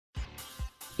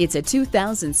It's a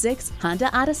 2006 Honda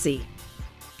Odyssey.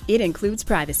 It includes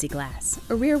privacy glass,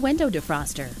 a rear window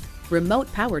defroster,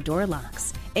 remote power door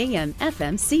locks,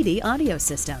 AM/FM CD audio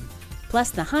system,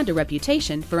 plus the Honda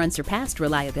reputation for unsurpassed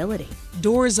reliability.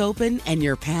 Doors open and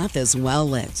your path is well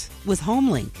lit with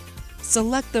HomeLink.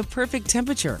 Select the perfect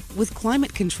temperature with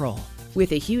climate control.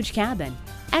 With a huge cabin,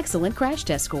 excellent crash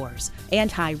test scores,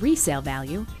 and high resale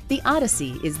value, the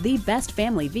Odyssey is the best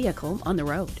family vehicle on the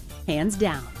road, hands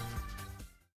down.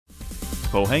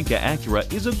 Pohanka Acura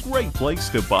is a great place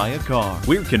to buy a car.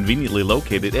 We're conveniently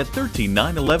located at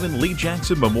 13911 Lee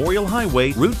Jackson Memorial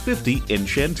Highway, Route 50 in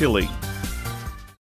Chantilly.